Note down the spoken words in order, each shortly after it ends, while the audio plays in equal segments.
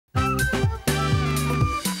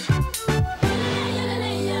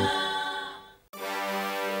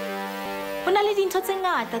tse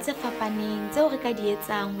ngata tse fapaneng tseo re ka di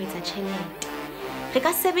etsang ho etsa tjhelete. Re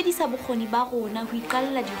ka sebedisa bokgoni ba rona ho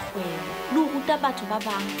iqalla dikgwebo le ho ruta batho ba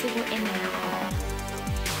bang tsebo ena ya rona.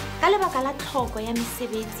 Ka lebaka la tlhoko ya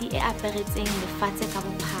mesebetsi e aperetseng lefatshe ka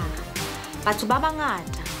bophara, batho ba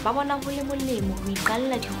bangata ba bona ho le molemo ho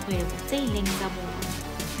iqalla dikgwebo tse ileng tsa bona.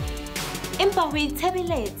 Empa ho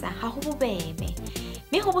itshebeletsa ha ho bobebe,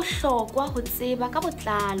 mme ho bohlokwa ho tseba ka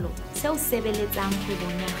botlalo seo sebeletsang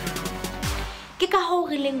kgwebong ya hao. Ke ka hoo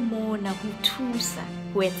re leng mona ho thusa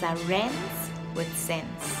ho etsa Rands with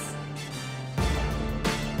sense.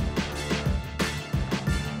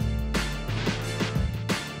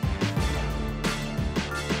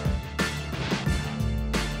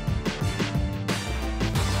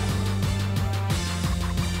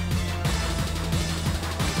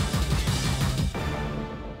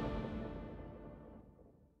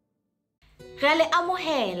 Re le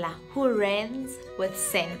amohela ho Rands with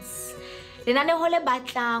sense. Lenaneo le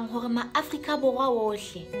batlang hore ma-Afrika Borwa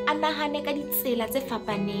ohle a nahane ka ditsela tse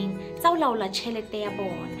fapaneng tsa ho laola tjhelete ya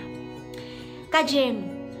bona. Kajeno,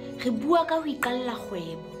 re bua ka ho iqalla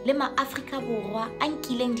kgwebo le ma-Afrika Borwa a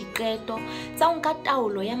nkileng diqeto tsa ho nka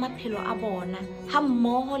taolo ya maphelo a bona ha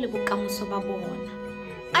mmoho le bokamoso ba bona.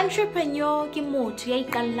 Entrepreneur ke motho ya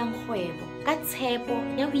iqallang kgwebo ka tshepo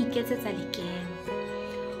ya ho iketsetsa lekeno.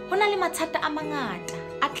 Ho na le mathata a mangata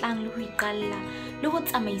a tlang le ho iqalla le ho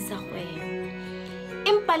tsamaisa kgwebo.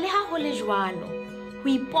 Empa le ha ho le jwalo, ho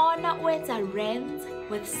ipona o etsa Rands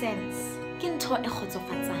with sense ke ntho e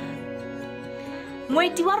kgotsofatsang.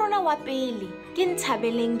 Moeti wa rona wa pele ke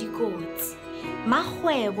Nthabeleng Dikotsi,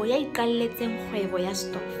 makgwebo ya iqalletseng kgwebo ya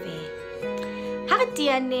stokvel. Ha re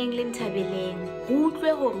tianeng le Nthabeleng, re utlwe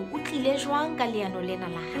hore o tlile jwang ka leano lena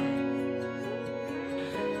la hae.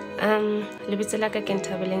 Lebitso la ka ke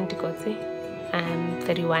Nthabeleng Dikotsi. I'm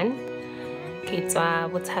 31. Ke tswa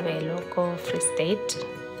Botshabelo ko Free State.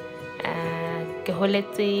 Ke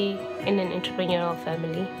holetse in an entrepreneurial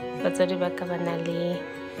family. Batswadi ba ka ba na le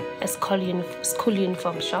a school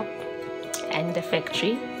uniform shop and a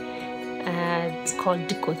factory. It's called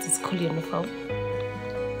Dikotsi School Uniform.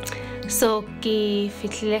 So ke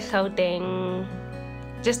fihlile Gauteng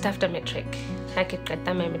just after matric. Ha ke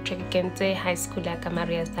qeta my matric ke ntse high school ya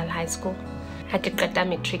Mariasdal High School. Ha ke qeta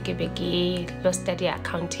matric be ke lo study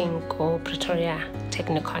accounting ko Pretoria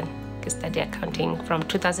Technikon. Ke study accounting from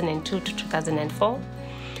 2002 to 2004.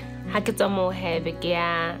 Ha ke tswa mo he be ke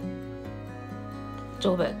ya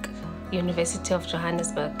Joburg, University of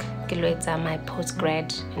Johannesburg. Ke lo etsa my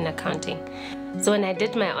postgrad in accounting. So when I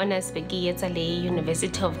did my honors be ke etsa le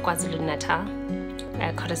University of KwaZulu-Natal,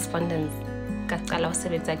 correspondence. Ka qala ho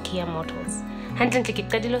sebetsa Kia Motors. Hantle ke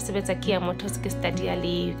qadile ho sebetsa Kia Motors ke study ya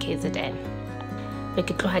le UKZN. Be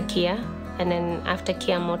ke tloha Kia, and then after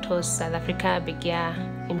Kia Motors South Africa be ke ya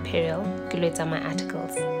Imperial ke lo etsa my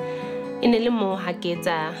articles. In le mo ha ke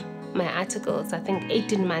etsa my articles, I think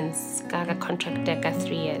 18 months ka contract ka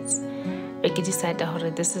 3 years. Be ke decide hore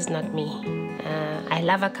this is not me. I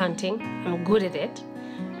love accounting, I'm good at it.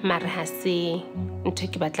 Mara ha se ntho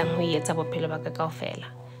ke batlang ho etsa bophelo ba ka kaofela.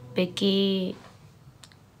 Be ke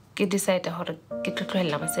decide hore ke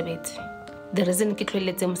tlohella mosebetsi. The reason ke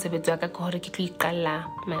tlohelletse mosebetsi wa ka ke hore ke tlo iqalla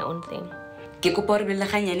my own thing. Ke kopa hore bella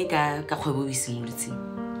ganyane ka kgwebo e simolotse.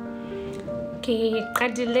 Ke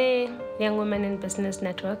qadile Young Women in Business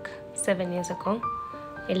Network 7 years ago.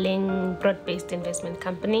 A broad-based investment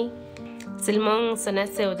company. Silmong sona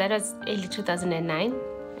seo, that was early 2009.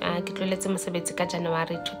 Ke tlohelletse mosebetsi ka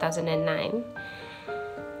January 2009.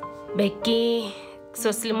 Beke so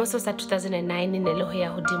selemo sa 2009 ne le ho ya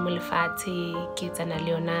hodimo lefatshe ke tsana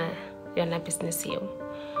le yona business eo.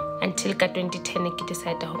 Until ka 2010 ke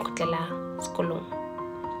decide ho kgutlela sekolong.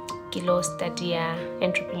 Ke lo study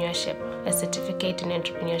entrepreneurship, a certificate in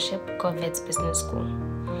entrepreneurship ko Vets Business School.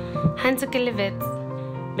 Hanse ke le Vets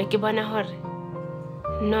be ke bona hore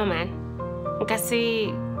no man, nka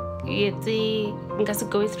se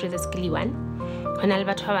go through the skill one. Hona le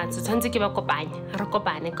batho ba bantsi tshwantse ke ba kopanya, re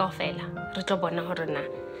kopane kaofela. Re tlo bona hore na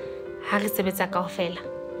ha re sebetsa kaofela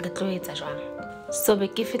re tlo etsa jwang. So be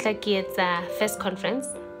ke fitla ke etsa first conference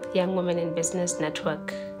Young Women in Business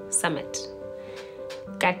Network Summit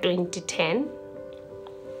ka 2010.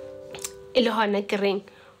 Ile hona ke reng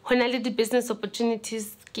hona le di business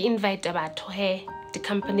opportunities ke invite batho he di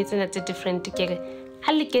companies tsena tse different ke re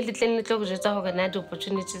ha le ke le tleng le tlo go jetsa hore na di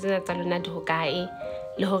opportunities tsena tsa lona di hokae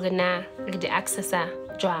le hore na re di accessa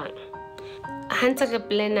jwang. Hantse re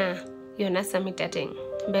plana yona summit ya teng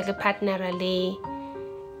be re partnera le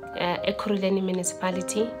Ekurhuleni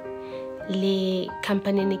municipality le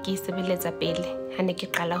company ne ke sebeletsa pele ha ne ke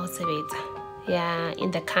qala ho sebetsa ya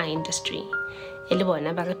in the car industry e le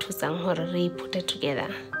bona ba re thusang hore re put it together.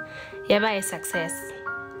 Yaba a success,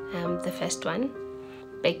 the first one.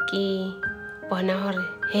 Becky bona hore,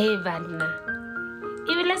 hey Venda,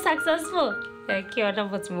 you will be successful. Ke ona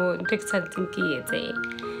what's more ntho something ke etse.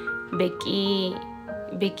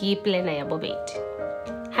 Becky plana ya bobedi.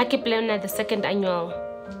 Ha ke plana the second annual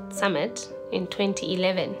summit in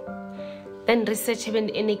 2011. Then research even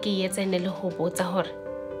ene ke yetsa ene le ho botsa hore,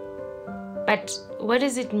 but what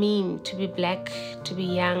does it mean to be black, to be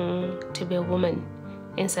young, to be a woman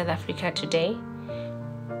in South Africa today?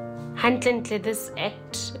 Hantlently, this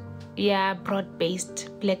act, broad-based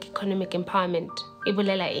black economic empowerment,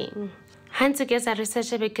 ibulela eng. Hansi kesa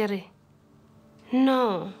research bekere.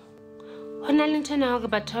 No. Hona le ntho na hore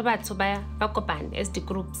batho ba batho ba kopana as the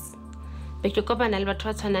groups. Be ke kopana le batho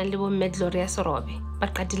ba tshwanang le bo Medloria Sorobe, ba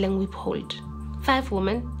qadileng Withhold. 5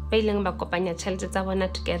 women ba ileng ba kopanya tšhelete tsa bona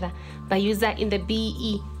together, ba user in the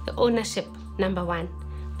BE, the ownership number 1,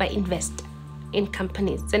 ba invest in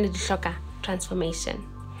companies tse ne di hloka transformation.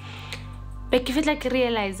 Be ke fitla ke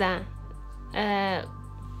realize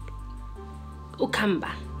Ukamba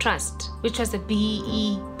Trust, which was a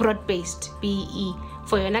BE, broad-based BE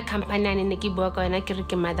for yona company ane ke bua ka yona ke re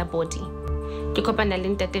ke mother body. Ke kopana le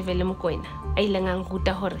Ntate Vele Mokoena a ileng a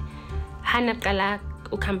nruta hore hana qala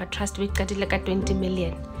Ukamba Trust we qadile ka 20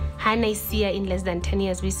 million. Hana isia in less than 10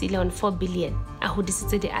 years we see on 4 billion. A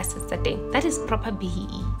hodisitse the assets tsa teng. That is proper BE,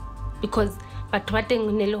 because batho ba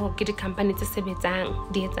teng ne le hore ke di company tse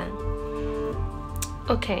sebetsang di etsang.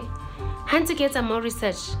 Okay. Hansi ke etsa more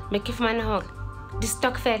research, me ke fumana hore the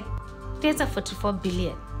stock fell. There's a 44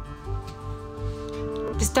 billion.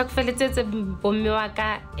 The stock fell it's a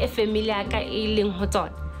bommewaka, a family aka ailing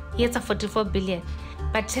hoton. Here's a 44 billion.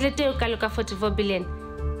 But tell you look at 44 billion.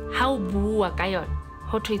 How boo a kayon?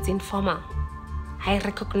 How to it's informal. I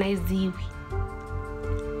recognize you.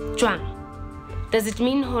 Juang. Does it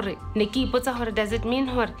mean hore? Neki pota hore, does it mean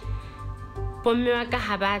hore? Bommewaka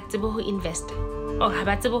habatebo who invest or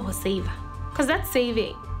habatebo who saver? Because that's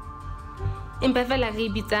saving.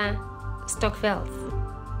 Stockfells.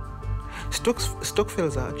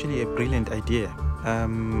 Stockfells are actually a brilliant idea,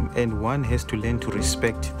 and one has to learn to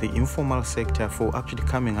respect the informal sector for actually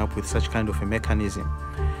coming up with such kind of a mechanism.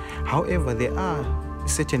 However, there are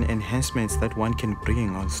certain enhancements that one can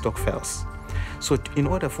bring on Stockfells. So in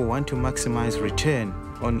order for one to maximize return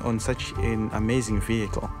on such an amazing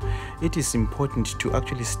vehicle, it is important to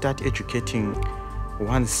actually start educating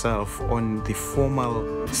oneself on the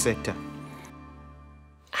formal sector.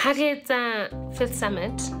 Harriet's Fifth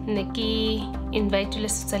Summit, Neki invite to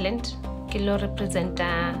Switzerland, Kilo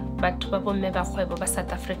representa Batubabo Meba Khwebo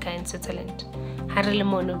South Africa and Switzerland. Harry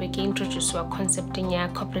Mono became introduced to a concept in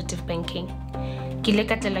cooperative banking.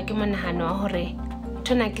 Kilekatela Kimanahano Hore,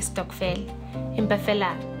 Tonaki Stockfell,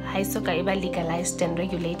 Impafella, Haisoka Iba legalized and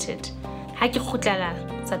regulated. Haki Khutala,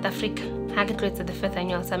 South Africa, Haki at the 5th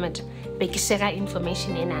annual summit, Bekishera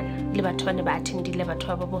information in an Libatone Batin,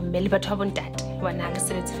 Libatwabo, Melibatwabon dat, one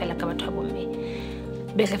Hagasibits fella Kabatwabome.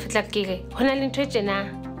 Berefitla Kiri, Honalin Trejena,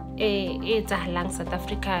 it's a lang South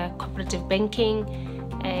Africa cooperative banking,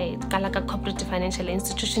 Kalaka cooperative financial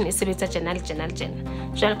institution is a bit general.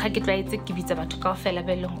 Joel Kakit writes Kibitaba to Kofella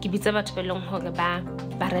Belong, Kibitaba to Belong Hogaba,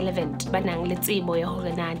 relevant, Banang, let's see boy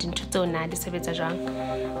Hogana, Intutona, the Sabita Jang,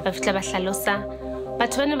 of Tlabashalosa.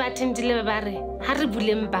 But when about in delivery, Harry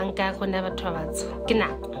Bullim Banka who never travels.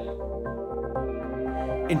 Kinap.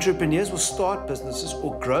 Entrepreneurs will start businesses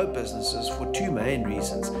or grow businesses for 2 main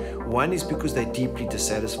reasons. One is because they're deeply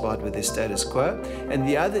dissatisfied with their status quo, and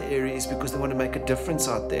the other area is because they want to make a difference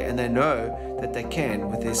out there, and they know that they can,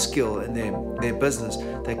 with their skill and their business,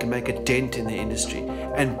 they can make a dent in the industry.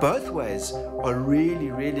 And both ways are really,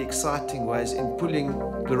 really exciting ways in pulling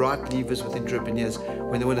the right levers with entrepreneurs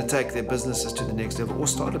when they want to take their businesses to the next level or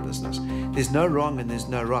start a business. There's no wrong and there's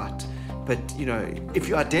no right. But, if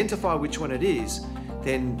you identify which one it is,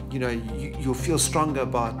 then you'll feel stronger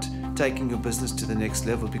about taking your business to the next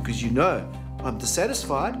level, because I'm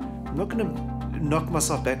dissatisfied. I'm not going to knock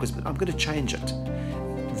myself backwards, but I'm going to change it.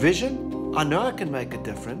 Vision, I know I can make a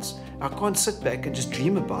difference. I can't sit back and just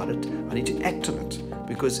dream about it. I need to act on it,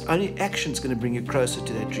 because only action is going to bring you closer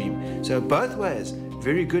to that dream. So both ways,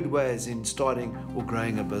 very good ways in starting or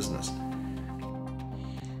growing a business.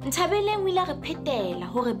 Ndebele o ile a re phetela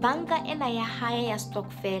hore banka ena ya hae ya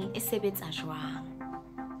Stockfell e sebetsa jwang.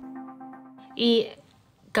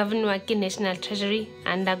 Governor National Treasury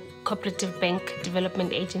under Cooperative Bank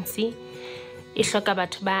Development Agency. Ishoka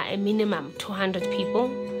batba a minimum 200 people,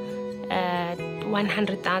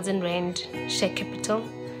 100,000 Rand share capital,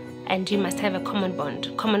 and you must have a common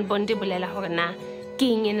bond. Common bond ibulela hore na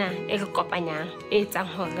king ena e re kopanyang e etsang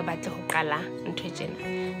hore re batle ho qala ntho e tjena.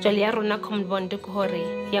 Jwale ya rona common bond ke hore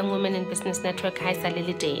Young Women in Business Network ha e sa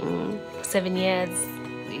le teng 7 years.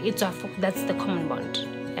 That's the common bond.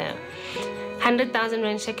 100,000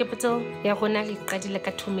 rand share capital ya rona re qadile ka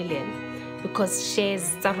 2 million because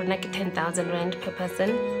shares tsa rona ke 10,000 rand per person.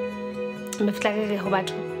 Me fitla re ho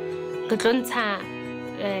batho re tlo ntsha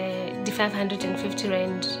the 550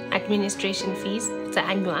 rand administration fees tsa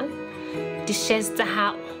annual. The shares tsa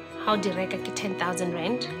how di reka ke 10,000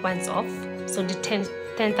 rand once off. So the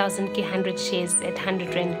 10,000 ke 100 shares at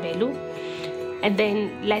 100 rand value. And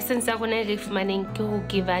then license ya rona re fumaneng ke ho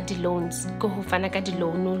give the loans, ke ho fana ka di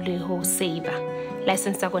loan le ho save.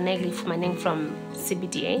 License ya rona re fumaneng from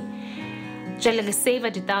CBDA. Jwale re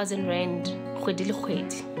save the 1,000 rand kgwedi le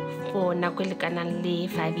kgwedi for nako e lekanang le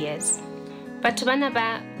 5 years. Batho bana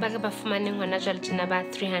ba re ba fumaneng hona jwale tjena ba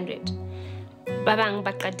 300. Ba bang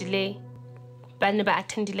ba qadile ba ne ba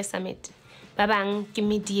attendile summit. Ba bang ke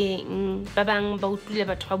medieng, ba bang ba utlwile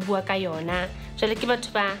batho ba bua ka yona. Jwale ke batho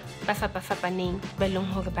ba fapaneng ba leng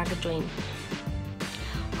hore ba re join.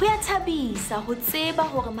 Ho ya thabisa ho tseba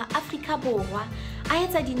hore ma-Afrika Borwa a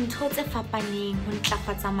etsa dintho tse fapaneng ho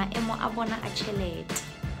ntlafatsa maemo a bona a tjhelete.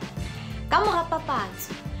 Ka mora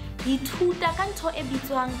papatso, re ithuta ka ntho e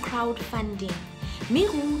bitswang crowdfunding, mme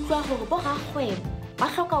re utlwa hore bo rakgwebo ba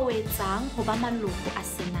hloka ho etsang ho ba maloko a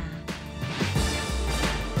sena.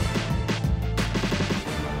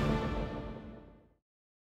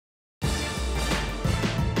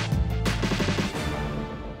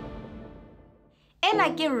 Ena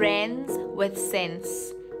ke Rands with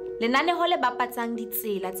sense. Lenaneho le bapatsang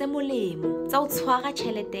ditsela tse molemo tsa ho tshwara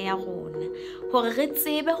tjhelete ya rona hore re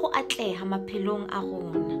tsebe ho atleha maphelong a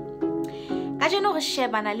rona. Kajeno re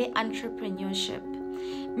shebana le entrepreneurship.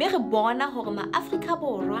 Mme re bona hore ma-Afrika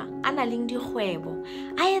Borwa a nang le dikgwebo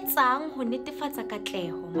a etsang ho netefatsa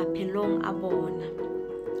katleho maphelong a bona.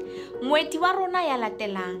 Moeti wa rona ya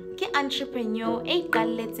latelang ke entrepreneur e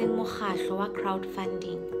iqalletseng mokgatlo wa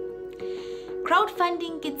crowdfunding.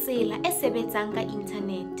 Crowdfunding ke tsela e sebetsang ka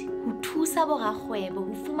internet ho thusa borakgwebo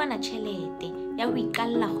ho fumana tjhelete ya ho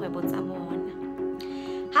iqalla kgwebo tsa bona.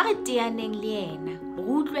 Ha re teaneng le yena, re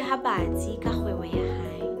utlwe ha batsi ka kgwebo ya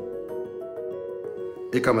hae.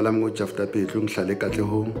 Igama lami ngoJafta Petlu, ngihlale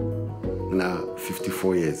eKatlehong na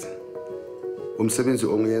 54 years. Umsebenzi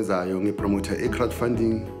ongiyenzayo ngipromoter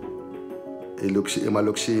crowdfunding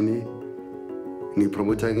emalokishini.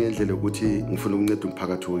 Ngipromoter ngendlela ukuthi ngifuna ukunceda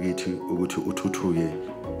umphakathi wakithi ukuthi uthuthuke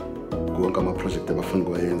konke ama-project abafuna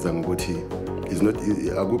ukwenza ngokuthi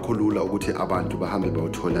akukho lula ukuthi abantu bahambe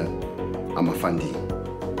bayothola ama-funding.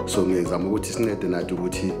 So ngiyazama ukuthi sincede nathi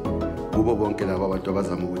ukuthi kubo bonke laba abantu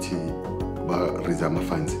abazama ukuthi ba-raise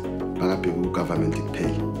ama-funds bangabheki ku-government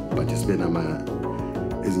kuphela but sibe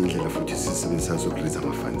ezinye indlela futhi sisebenzisa zoku-raise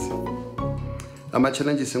ama-funds.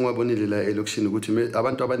 Ama-challenges engiwabonile la elokishini ukuthi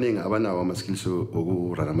abantu abaningi abanawo ama-skills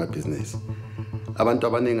okurun ama-business. Abantu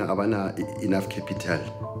abaningi abana enough capital,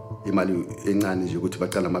 imali encane nje ukuthi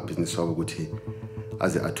baqala ama-business wabo ukuthi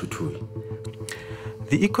aze athuthuke.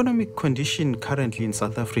 The economic condition currently in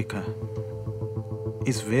South Africa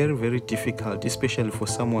is very, very difficult, especially for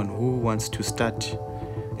someone who wants to start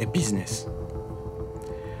a business.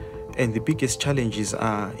 And the biggest challenges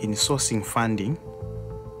are in sourcing funding.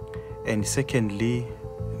 And secondly,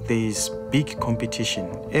 there is big competition.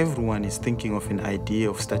 Everyone is thinking of an idea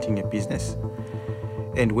of starting a business.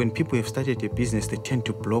 And when people have started a business, they tend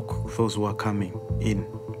to block those who are coming in.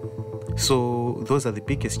 So those are the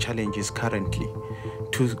biggest challenges currently.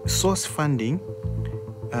 To source funding,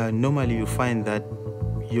 normally you find that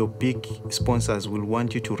your big sponsors will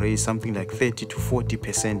want you to raise something like 30 to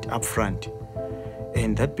 40% upfront.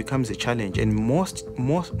 And that becomes a challenge. And more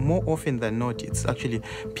often than not, it's actually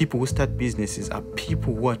people who start businesses are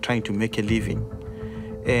people who are trying to make a living.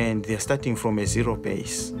 And they're starting from a zero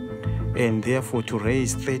base. And therefore, to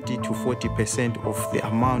raise 30 to 40% of the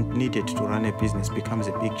amount needed to run a business becomes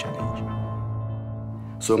a big challenge.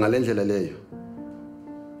 So ngalendlela leyo,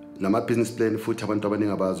 nama-business plan futhi abantu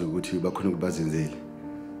abaningi abazi ukuthi bakhona ukubazenzela.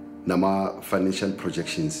 Nama-financial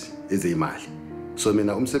projections ezeyimali. So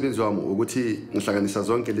mina umsebenzi wami ukuthi ngihlanganisa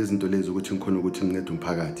zonke lezi zinto lezi ukuthi ngikhona ukuthi ngincede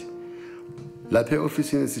umphakathi. Lapha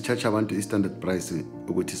e-ofisini si-charge abantu i-standard price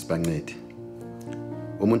ukuthi sibancede.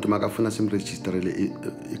 Umuntu makafuna simregisterele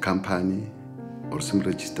i-company or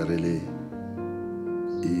simregisterele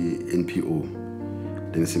i-NPO.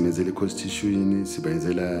 Then simenzele i-constitution,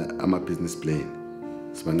 sibayenzela ama-business plan.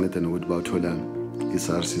 Sibancede nokuthi bawuthola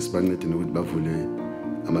i-SARS, sibancede nokuthi bavule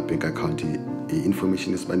ama-bank account,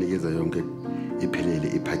 i-information esibanikeza yonke iphelele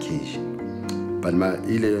i-package. but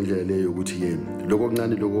ileyo ndlela leyo ukuthi ke lokho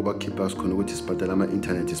kuncane lokho bakhipha sikhona ukuthi sibhadala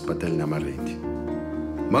ama-internet sibhadale nama-rent.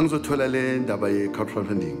 Mangizothola le ndaba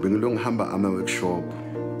ye-crowdfunding bengilongihamba ama-workshop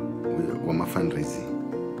wama-fundraising.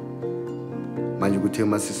 Manje ukuthi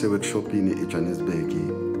masise workshopini eJohannesburg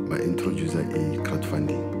ba-introduce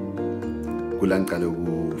i-crowdfunding. Kula ngiqale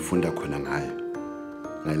ukufunda khona ngayo.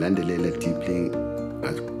 Ngayilandelela deeply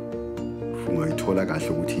ngayithola kahle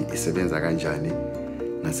ukuthi isebenza kanjani.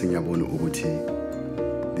 Ngase ngiyabona ukuthi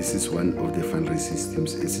this is one of the fundraising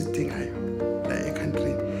systems esidingayo la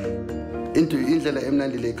e-country. Indlela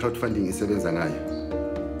emnandi le crowdfunding isebenza ngayo.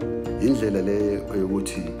 Indlela le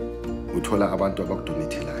yokuthi uthola abantu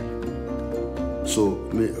abakudonatelayo. So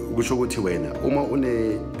kusho ukuthi wena uma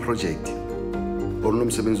une project or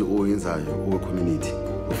unomsebenzi owenzayo owe-community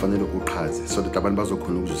ufanele uqhaze so that abantu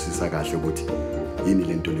bazokhona ukuzwisisa kahle ukuthi yini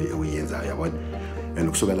lento le oyenzayo yabona. And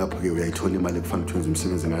kusuka lapho ke uyayithola imali ekufanele ukwenza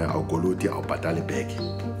umsebenzi ngayo awugolodi awubhadale back.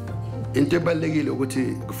 Into ebalekile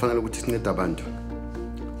ukuthi kufanele ukuthi sincede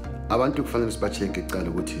abantu kufanele siba-check ecala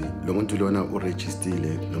ukuthi lo muntu lona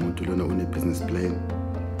uregistile, lo muntu lona une-business plan,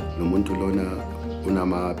 lo muntu lona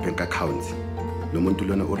unama-bank accounts, lo muntu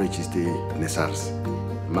lona uregister ne-SARS.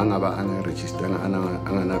 Mangaba anga-register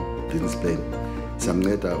angana-business plan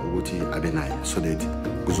siyamnceda ukuthi abe nayo so that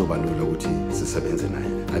kuzoba lula ukuthi sisebenze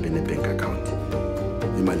naye abe ne-bank account.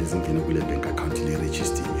 Imali zingene kule bank account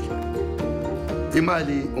le-registiwe.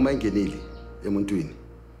 Imali uma ingenile emuntwini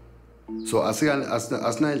so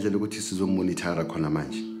asinayo indlela ukuthi sizomonitora khona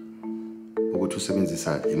manje ukuthi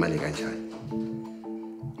usebenzisa imali kanjani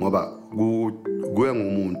ngoba kuya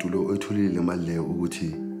ngomuntu lo oyitholile le mali leyo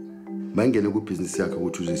ukuthi mangene ku-business yakhe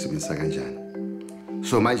ukuthi uzoyisebenzisa kanjani.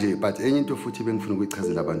 So manje but enye into futhi bengifuna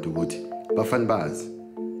ukuyichazela abantu ukuthi bafana bazi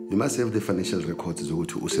you must have the financial records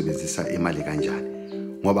zokuthi usebenzisa imali kanjani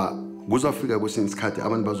ngoba kuzofika kwesinye isikhathi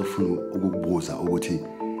abantu bazofuna ukukubuza ukuthi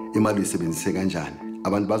imali uyisebenzise kanjani.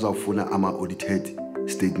 Abantu bazawufuna ama-audited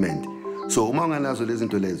statement. So uma unganazo lezi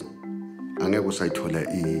zinto lezo angeke usayithola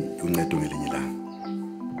uncedo ngelinye ilanga.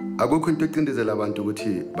 Akukho into ecindezela abantu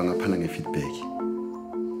ukuthi bangaphana nge-feedback.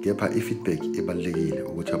 Kepha i-feedback ebalulekile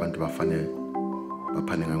ukuthi abantu bafanele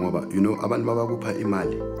baphane ngoba abantu babakupha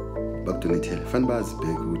imali bakudonatele fanele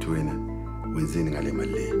bazibheke ukuthi wena wenzeni ngale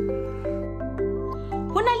mali leyo.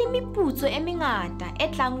 Ho na le meputso e mengata e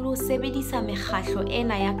tlang le ho sebedisa mekgatlo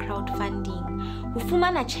ena ya crowdfunding ho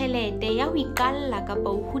fumana tjhelete ya ho iqalla kapa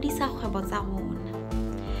ho hodisa kgwebo tsa rona.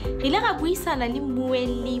 Re ile ra buisana le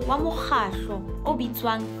mmuelli wa mokgatlo o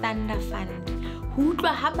bitswang Thunder Fund ho utlwa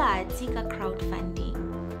ha batsi ka crowdfunding.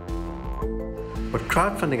 What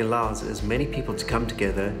crowdfunding allows is many people to come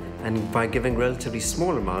together and by giving relatively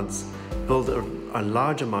small amounts, build a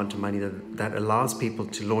large amount of money that allows people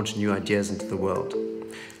to launch new ideas into the world.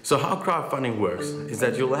 So how crowdfunding works is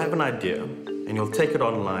that you'll have an idea and you'll take it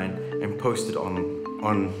online and post it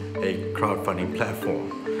on a crowdfunding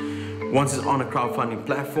platform. Once it's on a crowdfunding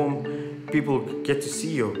platform, people get to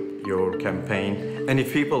see your campaign, and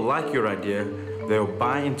if people like your idea, they'll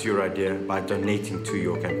buy into your idea by donating to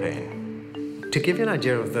your campaign. To give you an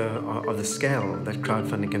idea of the scale that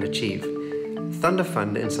crowdfunding can achieve, Thunder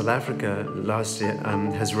Fund in South Africa last year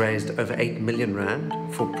has raised over 8 million rand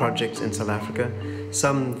for projects in South Africa,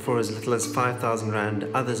 some for as little as 5,000 rand,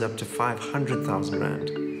 others up to 500,000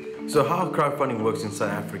 rand. So how crowdfunding works in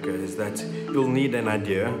South Africa is that you'll need an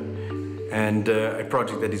idea and a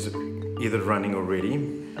project that is either running already,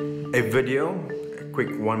 a video, a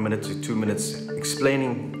quick 1 minute to 2 minutes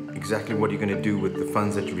explaining exactly what you're going to do with the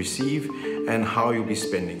funds that you receive and how you'll be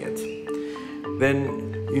spending it.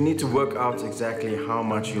 Then you need to work out exactly how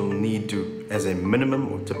much you'll need to as a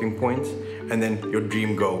minimum or tipping point, and then your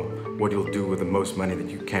dream goal, what you'll do with the most money that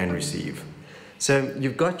you can receive. So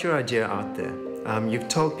you've got your idea out there, you've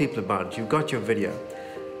told people about it, you've got your video.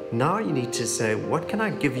 Now you need to say, what can I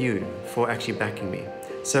give you for actually backing me?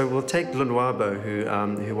 So we'll take Lunwabo,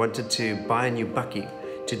 who wanted to buy a new bakkie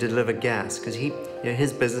to deliver gas, because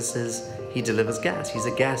his business is, he delivers gas. He's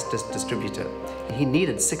a gas distributor. He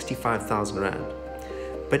needed 65,000 rand.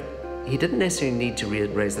 But he didn't necessarily need to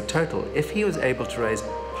raise the total. If he was able to raise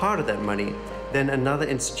part of that money, then another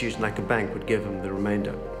institution like a bank would give him the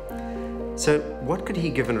remainder. So what could he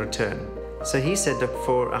give in return? So he said, look,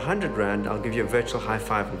 for 100 rand, I'll give you a virtual high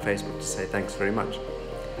five on Facebook to say thanks very much.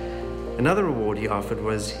 Another reward he offered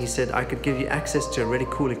was, he said, I could give you access to a really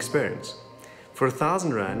cool experience. For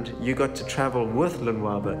 1,000 rand, you got to travel with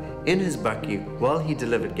Lunwaba in his bakkie while he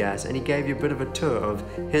delivered gas, and he gave you a bit of a tour of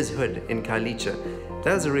his hood in Khayelitsha.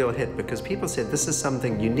 That was a real hit because people said this is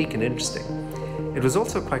something unique and interesting. It was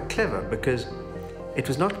also quite clever because it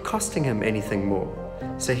was not costing him anything more.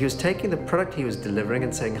 So he was taking the product he was delivering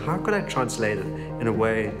and saying, how could I translate it in a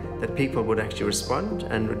way that people would actually respond,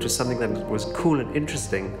 and it was something that was cool and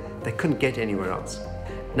interesting they couldn't get anywhere else.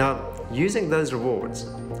 Now, using those rewards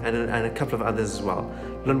and a couple of others as well,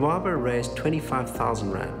 Lonwabo raised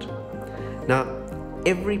 25,000 Rand. Now,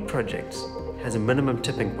 every project has a minimum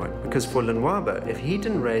tipping point, because for Lonwabo, if he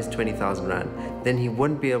didn't raise 20,000 Rand, then he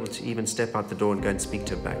wouldn't be able to even step out the door and go and speak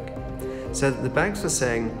to a bank. So the banks were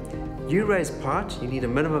saying, you raise part, you need a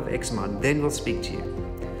minimum of X amount, then we'll speak to you.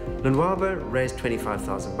 Lonwabo raised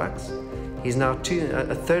 25,000 bucks. He's now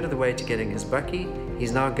a third of the way to getting his bucky.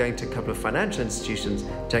 He's now going to a couple of financial institutions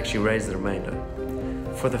to actually raise the remainder.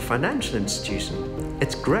 For the financial institution,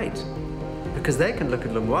 it's great, because they can look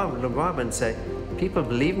at Lonwabo and say, people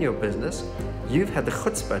believe in your business, you've had the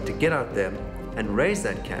chutzpah to get out there and raise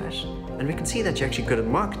that cash, and we can see that you're actually good at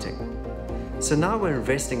marketing. So now we're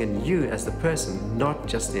investing in you as the person, not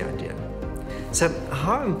just the idea. So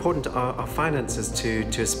how important are finances to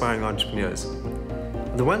aspiring entrepreneurs?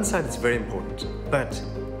 On the one side, it's very important, but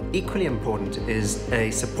equally important is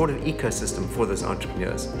a supportive ecosystem for those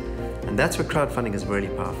entrepreneurs. And that's where crowdfunding is really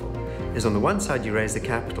powerful. Is on the one side, you raise the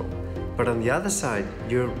capital, but on the other side,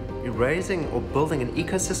 you're raising or building an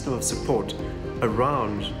ecosystem of support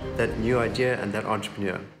around that new idea and that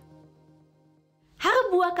entrepreneur. Ha re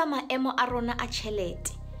bua ka maemo a rona a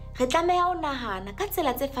tjhelete, re tlameha ho nahana ka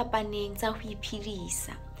tsela tse fapaneng tsa ho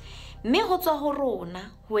iphedisa. Mme ho tswa ho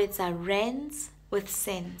rona ho etsa rands with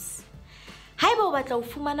sense. Haeba o batla ho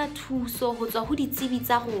fumana thuso ho tswa ho ditsebi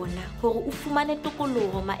tsa rona hore o fumane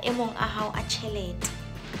tokoloho maemong a hao a tjhelete,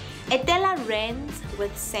 etela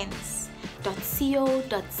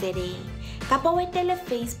randswithsense.co.za kapa o etele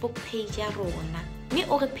Facebook page ya rona mme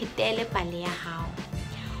o re phetele pale ya hao.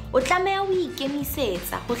 O tlameha ho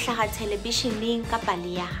ikemisetsa ho hlaha televisioneng ka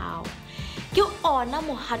pale ya hao. Ke ona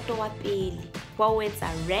mohato wa pele wa ho etsa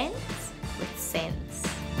rands with sense.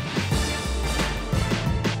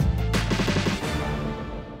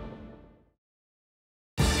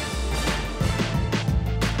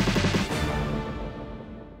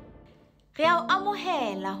 Re a o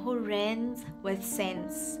amohela ho Rands with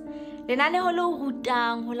Sense. Lenaneo le o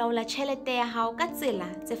rutang ho laola tjhelete ya hao ka tsela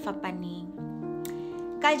tse fapaneng.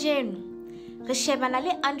 Kajeno, re shebana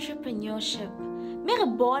le entrepreneurship, mme re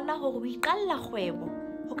bona hore ho iqalla kgwebo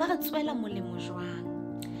ho ka re tswela molemo jwang.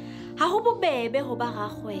 Ha ho bobebe ho ba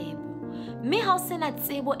rakgwebo, mme ha o sena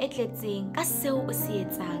tsebo e tletseng ka seo o se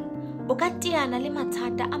etsang, o ka teana le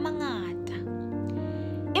mathata a mangata.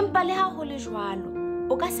 Empa le ha ho le jwalo,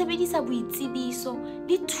 o ka sebedisa boitsebiso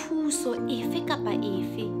le thuso efe kapa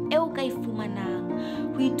efe eo ka e fumanang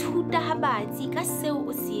ho ithuta ha batsi ka seo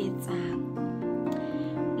o se etsang.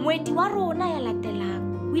 Moeti wa rona ya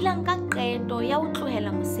latelang o ile nka qeto ya ho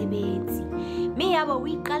tlohela mosebetsi, mme yaba o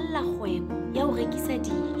iqalla kgwebo ya ho rekisa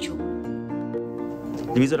dijo.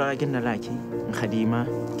 Lebitso la ka ke Nnalaki Nkgadima,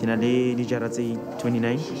 ke na le dijara tse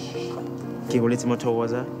 29, ke holetse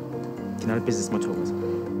Mothokoza, ke na le business Mothokoza.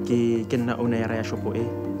 Ke nna owner ya shopo e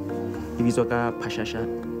bitswa ka Phashasha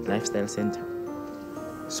Lifestyle Center.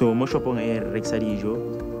 So mo shopong e rekisa dijo,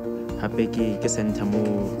 hape ke center mo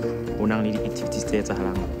o nang le di-activities tse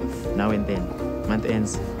etsahalang now and then. Month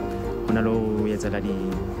ends, ho na lo etsa di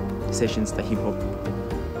sessions tsa hip hop,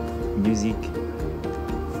 music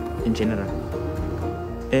in general.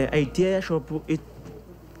 Idea ya shop e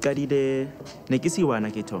qadile ne ke siwana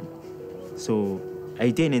ke thoma. So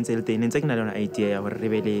idea ne ntse ke na le yona idea ya hore re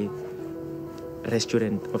be le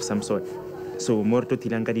restaurant of some sort. So more to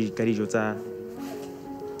tilang ka dijo tsa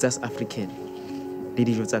African, le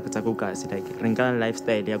dijo tsa go kasi, like re nka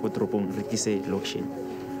lifestyle ya go tropong re kise location.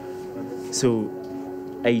 So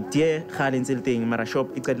idea ga le ntse le teng, mara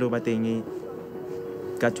shop e qadile ho ba teng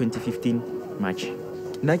ka 2015 March.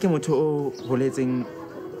 Nna ke motho o holetseng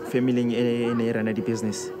family e ne rana di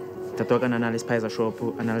business. Tata wa ka na le spice shop,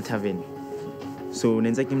 ana le tavern. So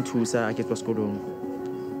nenza ke mthusa a ke tswa sekolong.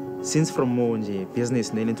 Since from monje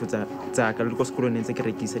business ne le nthusa tsa ka le ko sekolong nenza ke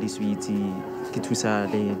rekisa di sweets, ke thusa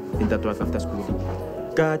le tata wa ka after school.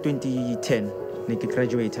 Ka 2010 ne ke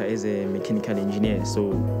graduate as a mechanical engineer.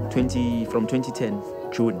 So from 2010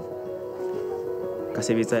 June ka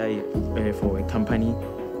sebetsa for a company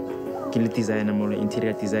ke le designer, mo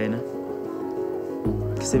interior designer.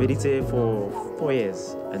 Ke sebeditse for 4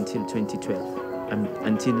 years until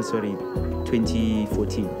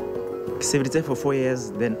 2014. Ke sebeditse for 4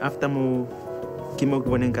 years, then after mo ke mo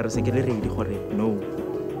boneng ka re se ke le ready gore no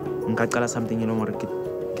nka qala something e leng gore ke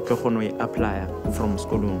tlo kgona ho apply from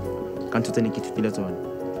sekolong ka ntho tse ne ke thutile tsone,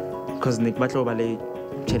 because ne ke batla ho ba le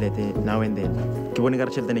tjhelete now and then. Ke bone ka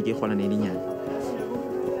re tjhelete ne ke kgona ne le nyane.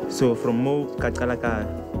 So from mo ka qala ka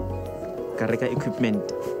ka reka equipment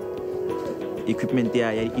ya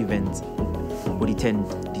events o di-tent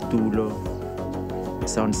ditulo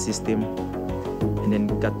sound system and then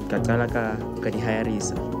ka qala ka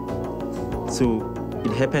di-hirisa. So it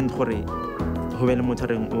happened gore ho be le motho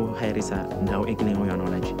reng o hirisa now e keleng ho yona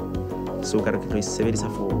knowledge. So ka re ke tlo sebedisa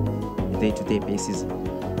for day-to-day basis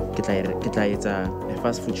ke tla etsa a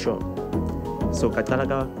fast food shop. So ka qala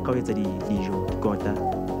ka ho etsa dijo dikota,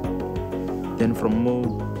 then from mo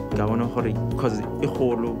ka bona gore cause e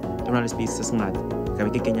kgolo e na le space se ngata ka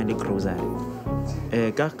be ke kenya le grocery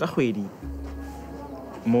ka kgwedi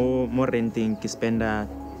mo renting ke spenda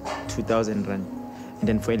 2,000 rand, and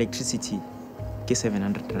then for electricity ke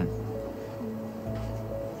 700 rand.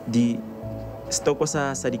 Di stoko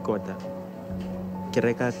sa dikota ke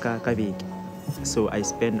reka ka beke, so I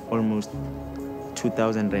spend almost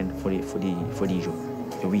 2,000 rand for dijo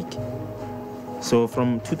a week. So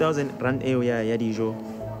from 2,000 rand eo ya dijo,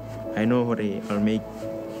 I know hore I'll make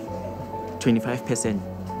 25%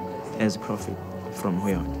 as profit from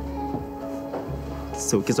here.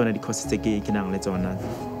 So ke tsona di-costs tse ke nang le tsona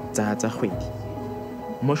tsa kgwedi.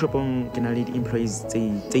 Mo shopong ke na le di-employees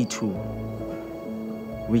tse 2,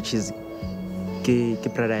 which is ke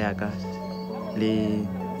brother ya ka le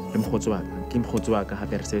mokgotsi wa ka, ke mokgotsi wa ka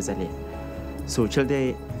hape re sebetsa le. So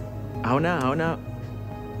tjhelete ha ona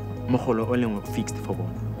mogolo o leng fixed for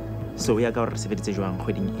bona, so ya ka re sebeditse jwang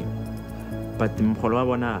kgweding eo, but mogolo wa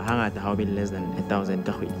bona hangata ha o be less than 1,000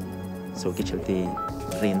 ka kgwedi. So ke tjhelete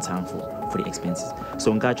re ntshang for the expenses.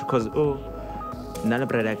 So nka tjho cause nna le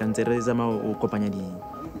brother ka ntse re zama o kopanya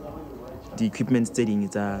di-equipments tse ding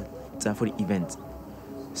tsa for the events.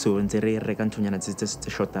 So ntse re reka nthonyana tse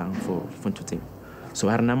shortang for ntho tseo. So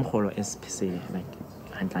ha rena mogolo as per se like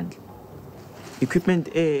hantle. Equipment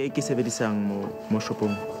e ke sebedisang mo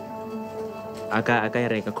shopong aka e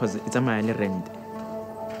reka cause it's a mile rent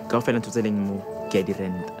ka ofela ntho tse leng mo ke di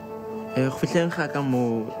rent. Go fitlheng ga ka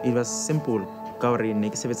mo it was simple ka gore ne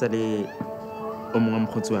ke sebetsa le o mongwe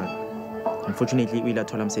mokgotsi wa ka. Unfortunately o ile a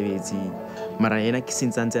thola mosebetsi mara yena ke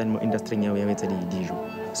sintsantse mo industry ya etsa dijo,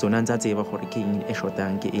 so na ntse a tseba gore ke eng e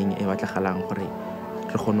shortang ke eng e batlagalang gore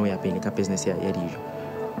re kgone ho ya pele ka business ya dijo.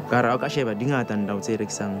 Ka ra ka sheba dingata ndao tse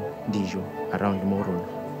rekisang dijo around mo rona,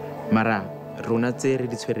 mara rona tse re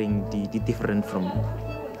di tshwereng di different from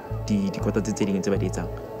di kota tse ding tse ba di etsang.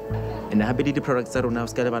 And hape di products tsa rona o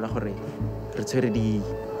ska lebala gore re tshwere di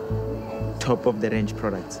top of the range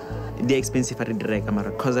products. Di expensive re di reka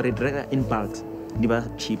mara cause re di reka in bulks di ba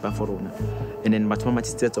cheaper for rona, and then batho ba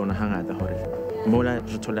matsitse tsona hangata gore mola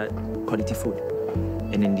re thola quality food,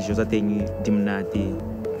 and then dijo tsa teng di mnate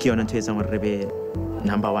ke yona ntho e etsang gore re be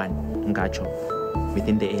number 1 ngacho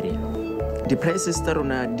within the area. The prices tsa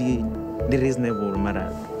rona di reasonable mara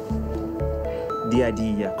dia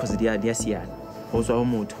cause dia siya o tswa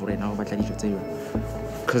mo motho re na o batla dijo tse yona,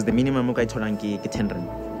 cause the minimum o ka tholang ke 10 rand,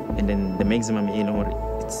 and then the maximum e leng gore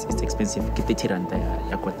it's expensive ke 30 rand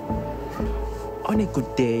ya kota. On a good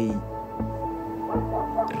day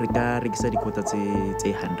re ka rekisa dikota tse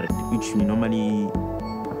 100, which we normally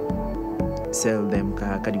sell them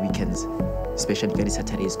ka di weekends, especially ka di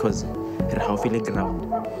Saturdays cause re haufi le ground.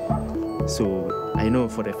 So I know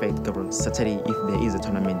for a fact Saturday if there is a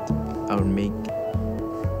tournament I will make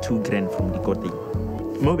 2 grand from the kota.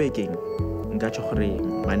 Mo baking nka tjho gore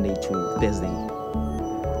Monday to Thursday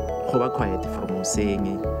go ba quiet from saying,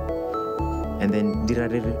 and then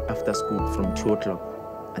dirare after school from 2 o'clock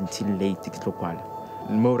until late ke tlo kwala.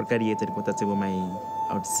 Mo re ka di etsa dikota tse bo my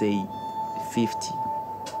I would say 50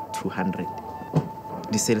 to 100.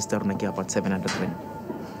 The sales tsa rona ke about 700 rand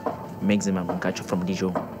maximum nka tjho from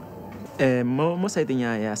dijo. Mo siteng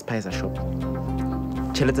ya spice shop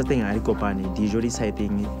tšhelete teng a di kopane, dijo di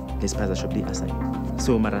siteng le spice shop di aside.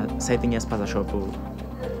 So mara siteng ya spice shop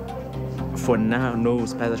for now no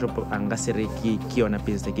spice shop anga se re ke yona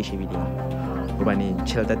business ke shebileng gobane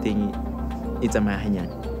tšhelete teng e tsamaya hanyane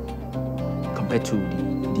compared to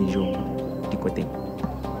dijo di koteng.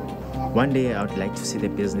 One day I would like to see the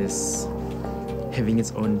business having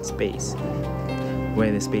its own space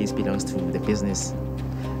where the space belongs to the business.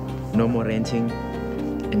 No more renting,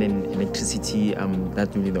 and then electricity, that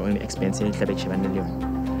will be the only expense.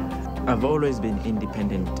 I've always been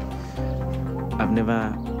independent. I've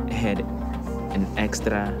never had an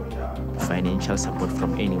extra financial support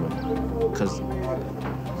from anyone because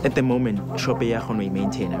at the moment, shop ya we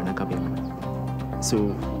maintain.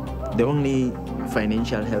 So the only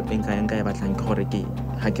financial help in Kaya Batlan Koreki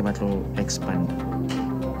Hakibatlo expand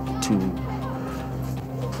to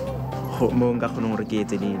Monga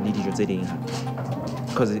Honorgate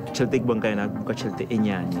because Cheltic Bangana Chelte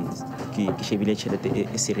Enyan is Kishevile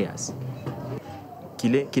Chelte serious.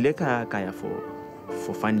 kile ka ya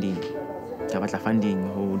for funding ka batla funding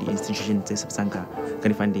ho the institutions tse sebetsang ka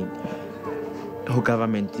di funding ho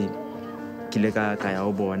government kile ka ya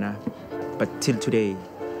ho bona, but till today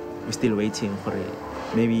we're still waiting for it.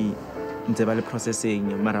 Maybe ntse ba le processing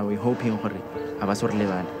mara we hoping gore aba so re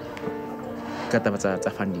lebala ka taba tsa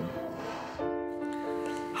funding.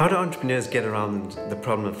 How do entrepreneurs get around the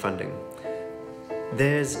problem of funding?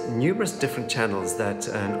 There's numerous different channels that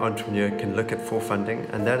an entrepreneur can look at for funding,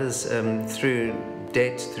 and that is through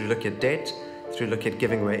debt, through looking at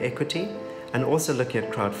giving away equity, and also looking at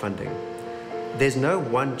crowdfunding. There's no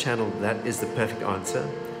one channel that is the perfect answer.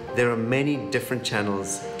 There are many different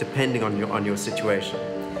channels depending on your situation.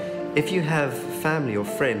 If you have family or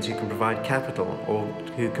friends who can provide capital or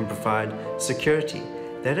who can provide security,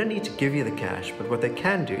 they don't need to give you the cash, but what they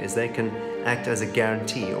can do is they can act as a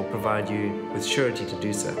guarantee or provide you with surety to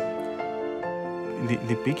do so.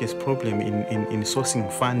 The biggest problem in sourcing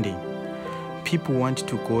funding, people want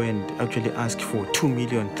to go and actually ask for 2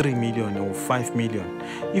 million, 3 million or 5 million.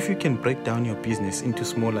 If you can break down your business into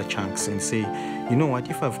smaller chunks and say, you know what,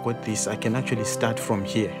 if I've got this, I can actually start from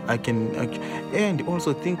here. And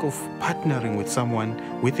also think of partnering with someone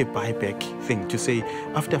with a buyback thing to say,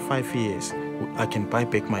 after 5 years, I can buy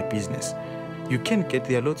back my business. You can get,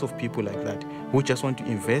 there are lots of people like that who just want to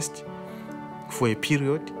invest for a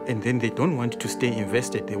period and then they don't want to stay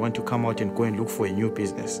invested. They want to come out and go and look for a new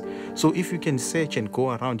business. So if you can search and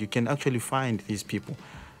go around, you can actually find these people.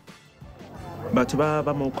 Batho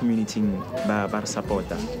ba mo community ba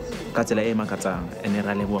supporta ka tsela e makatsang ene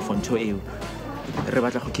ra leboa for ntho eo. Re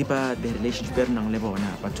batla go keepa the relationship e re nang le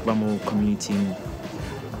bona batho ba mo community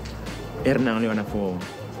e re nang le yona for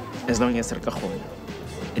as long as re ka kgona.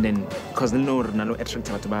 And then because no re na lo attract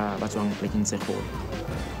batho ba tswang plekeng tse kgolo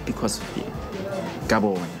because ka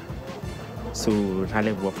bona. So ra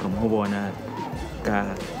leboa from ho bona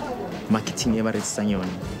ka marketing e ba re tsang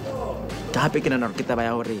yona. Ka hape ke nana re ke taba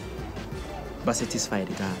ya hore ba satisfied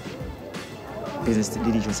ka business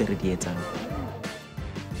le dijo tse re di etsang.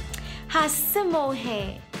 Ha se mo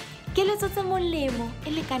he ke le tse molemo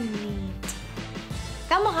e le ka nnete.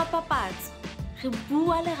 Ka mora papatso re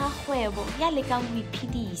bua le rakgwebo ya lekang ho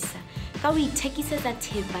iphedisa ka ho ithekisetsa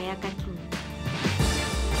thepa ya ka tlung.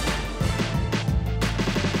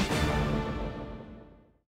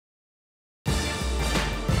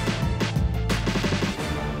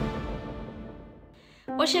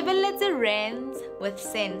 O shebelletse Rands with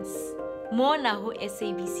Sense mona ho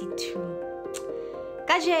SABC2.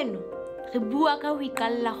 Kajeno re bua ka ho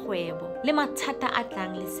iqalla kgwebo le mathata a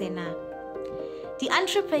tlang le sena.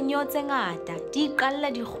 Di-entrepreneur tse ngata di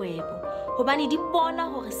iqalla dikgwebo hobane di bona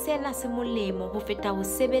hore sena se molemo ho feta ho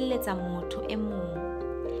sebelletsa motho e mong.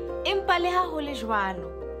 Empa le ha ho le jwalo,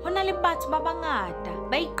 ho na le batho ba bangata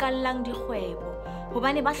ba iqallang dikgwebo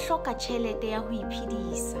hobane ba hloka tjhelete ya ho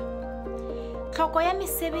iphedisa. Tlhoko ya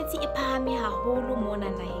mesebetsi e phahame haholo mona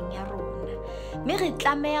naheng ya rona, mme re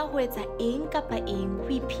tlameha ho etsa eng kapa eng ho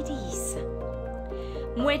iphedisa.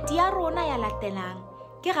 Moeti ya rona ya latelang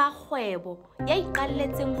ke rakgwebo ya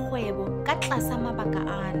iqalletseng kgwebo ka tlasa mabaka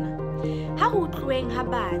ana. Ha ho tluweng ha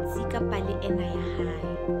batsi kapa le ena ya hae.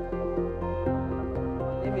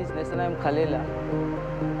 My name is Mmarona Kgwele.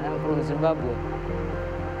 I am from Zimbabwe.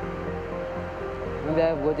 And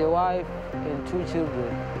I have got a wife and 2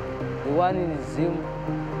 children. The one in Zim,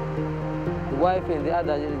 the wife and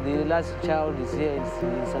the last child is here in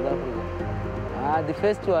South Africa. The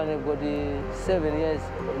first one I've got 7 years,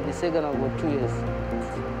 and the second I've got 2 years.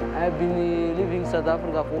 I've been living in South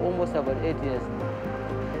Africa for almost about 8 years.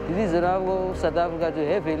 The reason I go to South Africa to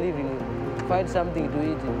have a living, to find something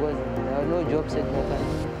to eat, because there are no jobs at my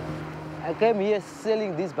country. I came here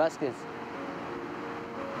selling these baskets.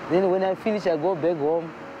 Then when I finish, I go back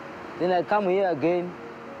home. Then I come here again.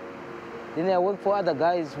 Then I work for other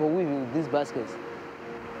guys for weaving these baskets.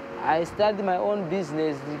 I started my own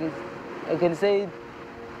business, I can say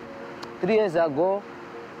 3 years ago.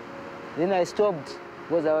 Then I stopped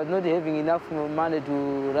because I was not having enough money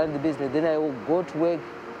to run the business. Then I go to work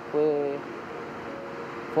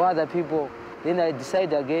for other people. Then I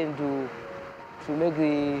decided again to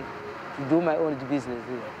do my own business.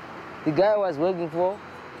 The guy I was working for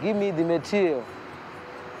gave me the material.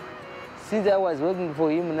 Since I was working for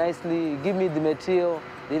him nicely, he gave me the material.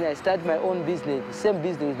 Then I started my own business, same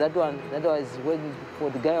business, that one that I was working for,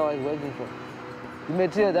 the guy I was working for. The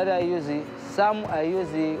material that I use, some I use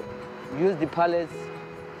the pallets,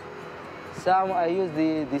 some I use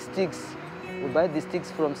the sticks. We buy the sticks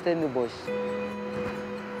from Stellenbosch,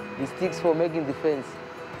 the sticks for making the fence.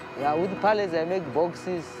 Yeah, with the pallets I make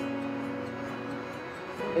boxes,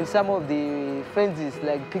 and some of the fences,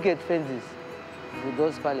 like picket fences. with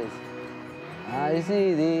those pallets. You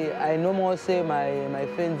see, I normally say my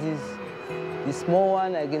fences, the small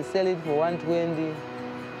one, I can sell it for 120,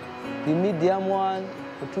 the medium one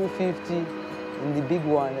for 250, and the big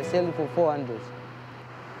one, I sell it for 400.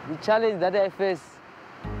 The challenge that I face,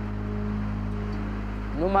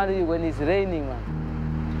 normally when it's raining, man,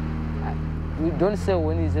 we don't sell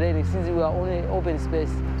when it's raining since we are on an open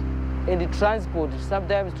space. And the transport,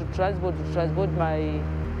 sometimes to transport my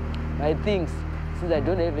things, since I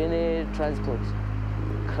don't have any transport.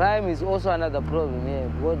 Crime is also another problem here,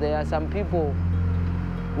 because there are some people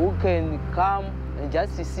who can come and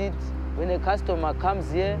just sit. When a customer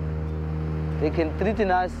comes here, they can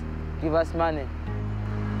threaten us, give us money.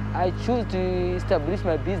 I choose to establish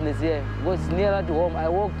my business here because it's nearer to home. I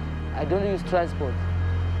walk, I don't use transport.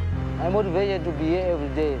 I'm motivated to be here every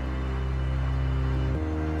day,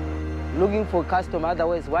 looking for customer.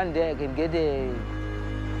 Otherwise, one day I can get a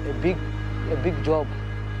big job.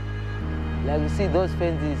 Like you see, those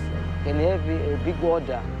fences can have a big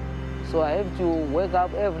order. So I have to wake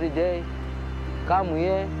up every day, come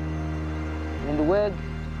here and work.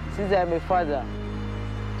 Since I'm a father,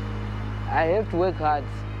 I have to work hard.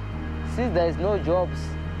 Since there is no jobs,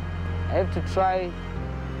 I have to try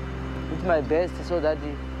with my best so that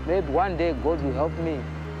maybe one day God will help me.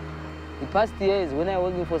 The past years, when I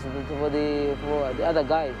was working for the other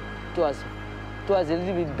guy, it was a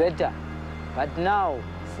little bit better. But now,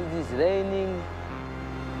 since it's raining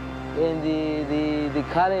and the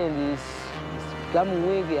current is becoming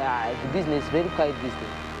weak, the business is very quiet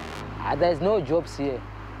business. There's no jobs here.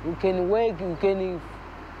 You can work, you can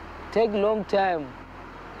take a long time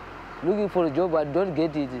looking for a job but don't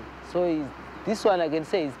get it. So this one I can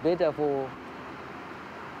say is better to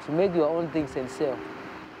make your own things and sell.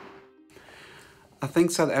 I think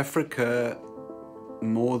South Africa,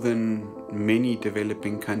 more than many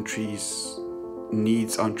developing countries,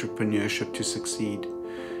 needs entrepreneurship to succeed.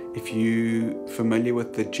 If you're familiar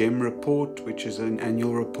with the GEM report, which is an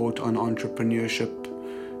annual report on entrepreneurship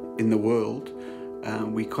in the world,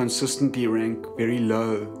 we consistently rank very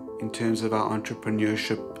low in terms of our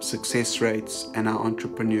entrepreneurship success rates and our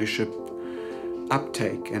entrepreneurship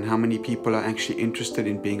uptake and how many people are actually interested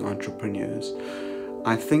in being entrepreneurs.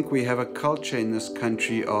 I think we have a culture in this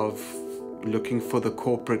country of looking for the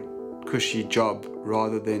corporate cushy job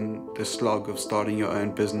rather than the slog of starting your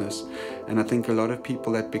own business. And I think a lot of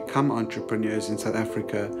people that become entrepreneurs in South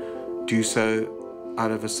Africa do so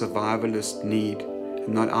out of a survivalist need,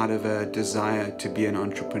 not out of a desire to be an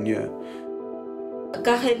entrepreneur.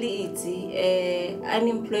 Ka gele itse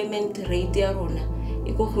unemployment rate ya rona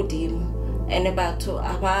e go godimo ene batho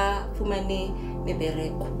aba fumane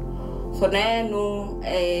mebereko gona no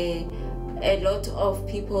a lot of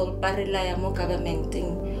people ba rely mo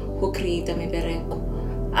governmenting who create a mebereko.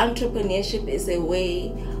 Entrepreneurship is a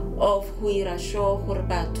way of who ira sure gore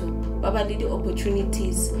batho ba ba le di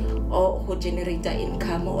opportunities or who generate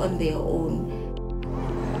income on their own.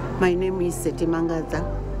 My name is Seti.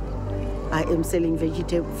 I am selling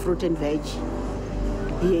fruit and veg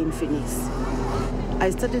here in Phoenix. I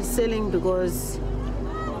started selling because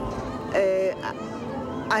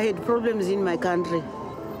I had problems in my country,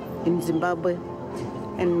 in Zimbabwe,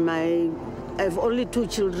 and I have only 2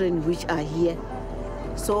 children which are here.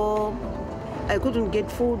 So I couldn't get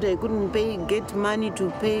food, I couldn't get money to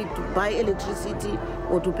buy electricity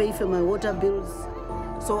or to pay for my water bills.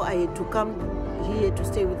 So I had to come here to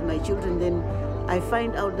stay with my children. Then I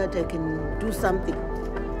find out that I can do something.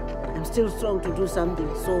 I'm still strong to do something,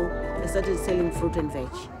 so I started selling fruit and veg.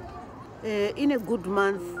 In a good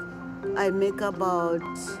month, I make about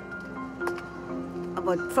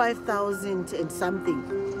 5,000 and something.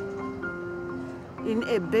 In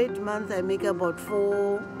a bad month, I make about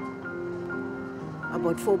 4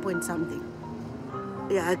 point something.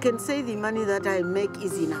 Yeah, I can say the money that I make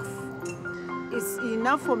is enough. It's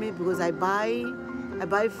enough for me because I buy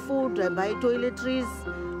food, I buy toiletries,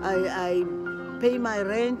 I pay my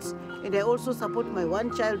rent, and I also support my one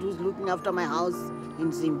child who's looking after my house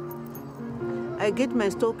in Zim. I get my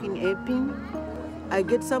stock in Epping. I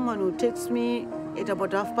get someone who takes me at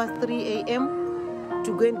about 3:30 a.m.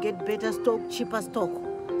 to go and get better stock, cheaper stock,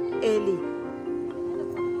 early.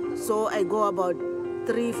 So I go about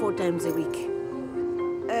 3-4 times a week.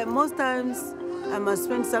 Most times I must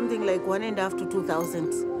spend something like 1,500 to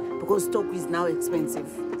 2,000 because stock is now expensive.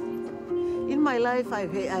 In my life,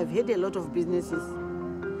 I've had a lot of businesses.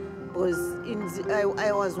 Because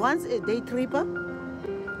I was once a day tripper,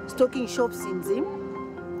 stocking shops in Zim.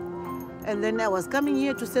 And then I was coming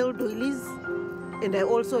here to sell doilies. And I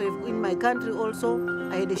also have, in my country also,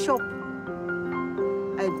 I had a shop.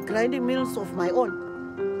 I had grinding mills of my own.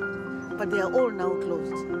 but they are all now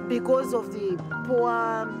closed because of the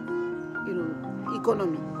poor,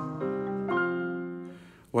 economy.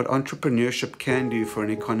 What entrepreneurship can do for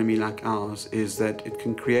an economy like ours is that it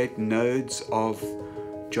can create nodes of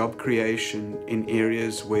job creation in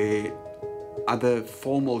areas where other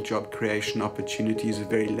formal job creation opportunities are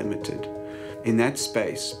very limited. In that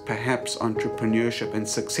space, perhaps entrepreneurship and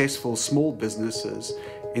successful small businesses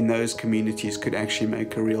in those communities could actually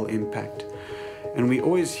make a real impact. And we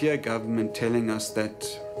always hear government telling us that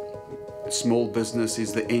small business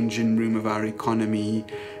is the engine room of our economy,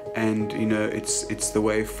 and it's the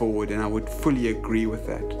way forward, and I would fully agree with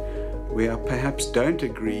that. Where I perhaps don't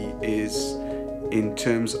agree is in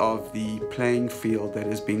terms of the playing field that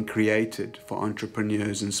has been created for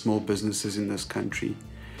entrepreneurs and small businesses in this country.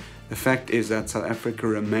 The fact is that South Africa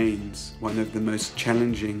remains one of the most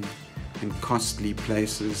challenging and costly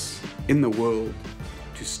places in the world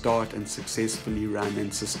to start and successfully run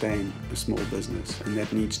and sustain a small business, and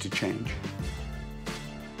that needs to change.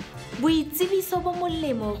 Boitsebiso bo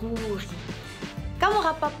molemo ruri. Ka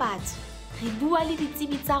mora papatso, re bua le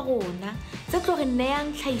ditsebi tsa rona tse tlo re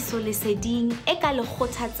neyang tlhahiso leseding e ka le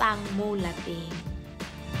kgothatsang moo lapeng.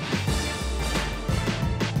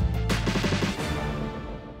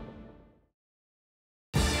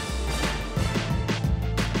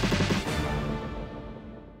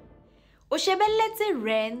 O shebelletse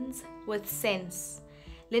Rands with Sense.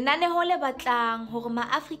 Lenaneo le batlang hore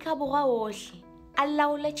ma-Afrika Borwa ohle a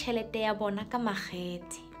laole tjhelete ya bona ka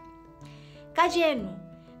makgethe. Kajeno,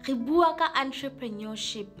 re bua ka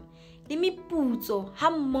entrepreneurship le meputso ha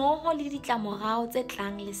mmoho le ditlamorao tse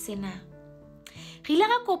tlang le sena. Re ile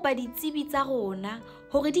ra kopa ditsebi tsa rona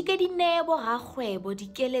hore di ke di neye borakgwebo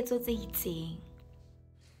dikeletso tse itseng.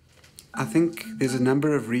 I think there's a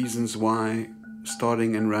number of reasons why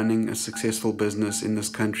starting and running a successful business in this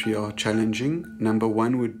country are challenging. Number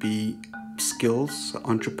one would be skills.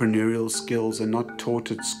 Entrepreneurial skills are not taught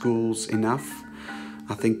at schools enough.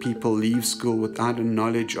 I think people leave school without a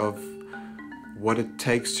knowledge of what it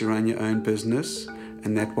takes to run your own business,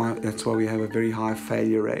 and that's why we have a very high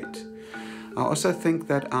failure rate. I also think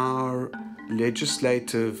that our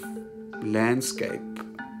legislative landscape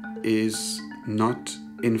is not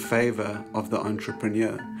in favor of the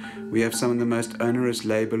entrepreneur. We have some of the most onerous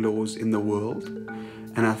labor laws in the world,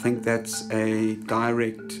 and I think that's a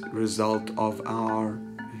direct result of our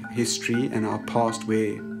history and our past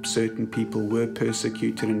where certain people were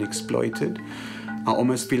persecuted and exploited. I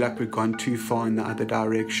almost feel like we've gone too far in the other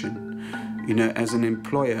direction. As an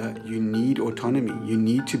employer, you need autonomy. You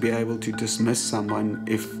need to be able to dismiss someone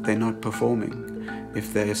if they're not performing,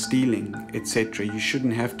 if they're stealing, etc. You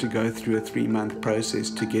shouldn't have to go through a 3-month process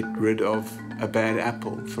to get rid of a bad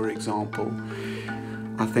apple, for example.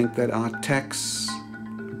 I think that our tax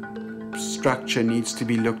structure needs to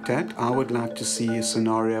be looked at. I would like to see a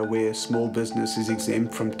scenario where a small business is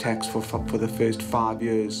exempt from tax for the first 5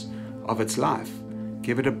 years of its life.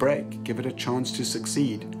 Give it a break, give it a chance to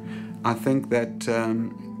succeed. I think that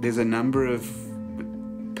there's a number of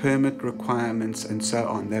permit requirements and so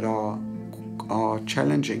on that are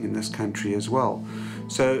challenging in this country as well.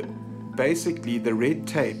 So basically the red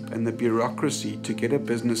tape and the bureaucracy to get a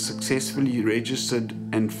business successfully registered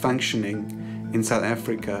and functioning in South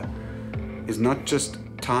Africa is not just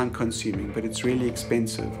time consuming, but it's really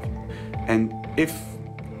expensive. And if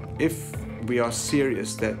we are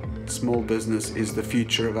serious that small business is the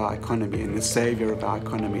future of our economy and the savior of our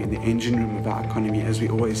economy and the engine room of our economy, as we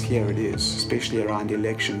always hear it is, especially around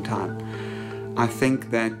election time, I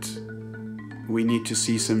think that we need to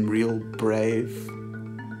see some real brave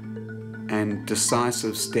and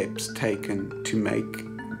decisive steps taken to make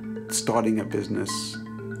starting a business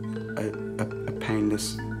a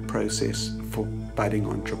painless process for budding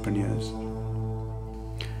entrepreneurs.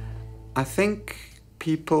 I think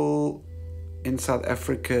people in South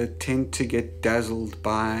Africa tend to get dazzled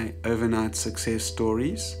by overnight success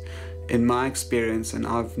stories. In my experience, and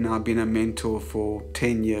I've now been a mentor for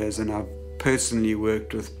 10 years, and I've personally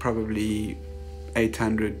worked with probably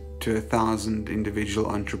 800 to 1,000 individual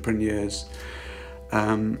entrepreneurs.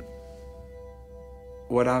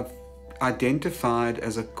 What I've identified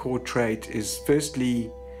as a core trait is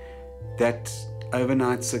firstly that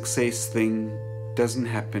overnight success thing doesn't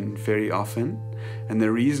happen very often, and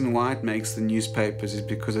the reason why it makes the newspapers is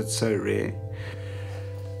because it's so rare.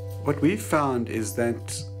 What we've found is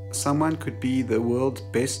that someone could be the world's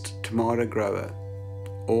best tomato grower,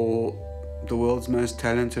 or the world's most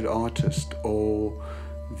talented artist, or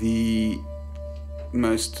the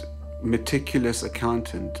most meticulous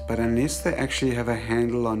accountant, but unless they actually have a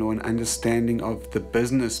handle on or an understanding of the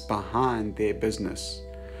business behind their business,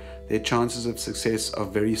 their chances of success are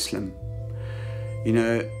very slim. You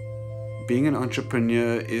know, being an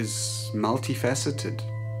entrepreneur is multifaceted.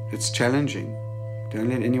 It's challenging. Don't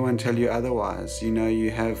let anyone tell you otherwise. You know,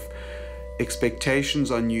 you have expectations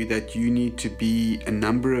on you that you need to be a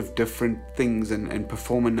number of different things and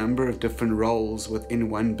perform a number of different roles within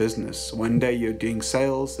one business. One day you're doing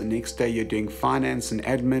sales, the next day you're doing finance and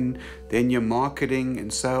admin, then you're marketing,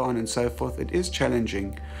 and so on and so forth. It is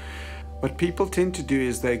challenging. What people tend to do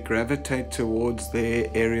is they gravitate towards their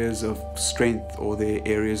areas of strength or their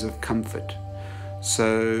areas of comfort.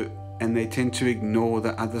 And they tend to ignore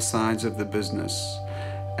the other sides of the business.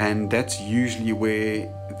 And that's usually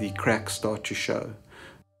where the cracks start to show.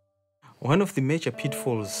 One of the major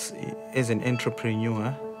pitfalls as an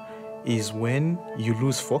entrepreneur is when you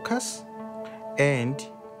lose focus and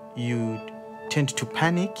you tend to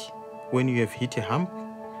panic when you have hit a hump.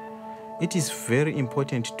 It is very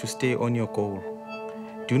important to stay on your goal.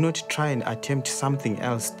 Do not try and attempt something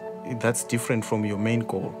else that's different from your main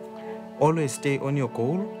goal. Always stay on your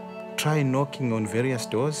goal. Try knocking on various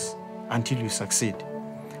doors until you succeed.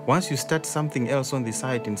 Once you start something else on the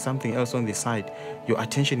side and something else on the side, your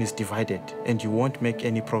attention is divided and you won't make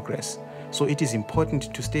any progress. So it is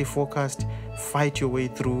important to stay focused, fight your way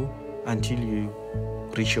through until you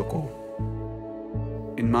reach your goal.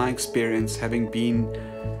 In my experience, having been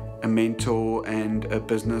a mentor and a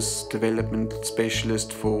business development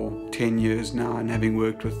specialist for 10 years now, and having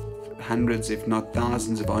worked with hundreds, if not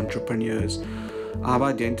thousands of entrepreneurs, I've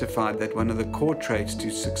identified that one of the core traits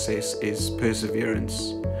to success is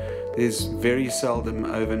perseverance. There's very seldom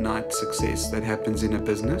overnight success that happens in a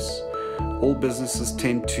business. All businesses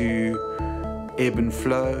tend to ebb and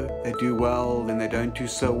flow. They do well, then they don't do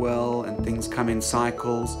so well, and things come in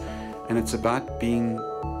cycles. And it's about being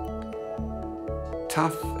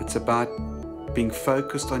tough. It's about being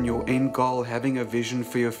focused on your end goal, having a vision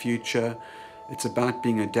for your future. It's about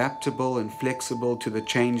being adaptable and flexible to the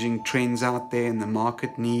changing trends out there and the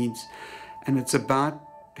market needs. And it's about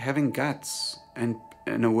having guts and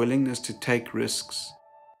a willingness to take risks.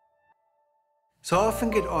 So I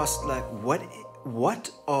often get asked, like, what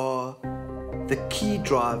are the key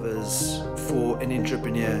drivers for an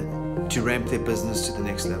entrepreneur to ramp their business to the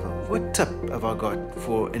next level? What tip have I got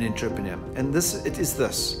for an entrepreneur? And it is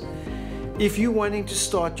this. If you're wanting to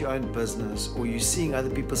start your own business, or you're seeing other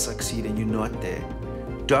people succeed and you're not there,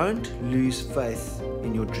 don't lose faith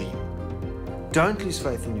in your dream. Don't lose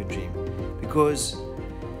faith in your dream, because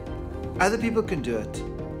other people can do it,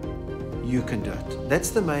 you can do it. That's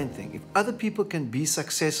the main thing. If other people can be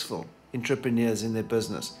successful entrepreneurs in their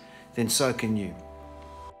business, then so can you.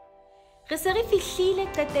 Re se re fihlile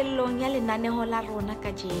qetellong ya lenaneo la rona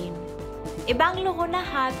kajeno. Ebang le rona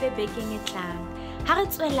hape bekeng e tlang, ha re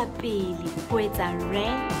tswela pele ho etsa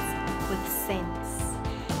Rands with sense.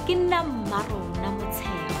 Ke nna Mmarona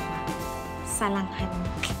Kgwele. Salang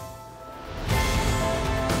hantle.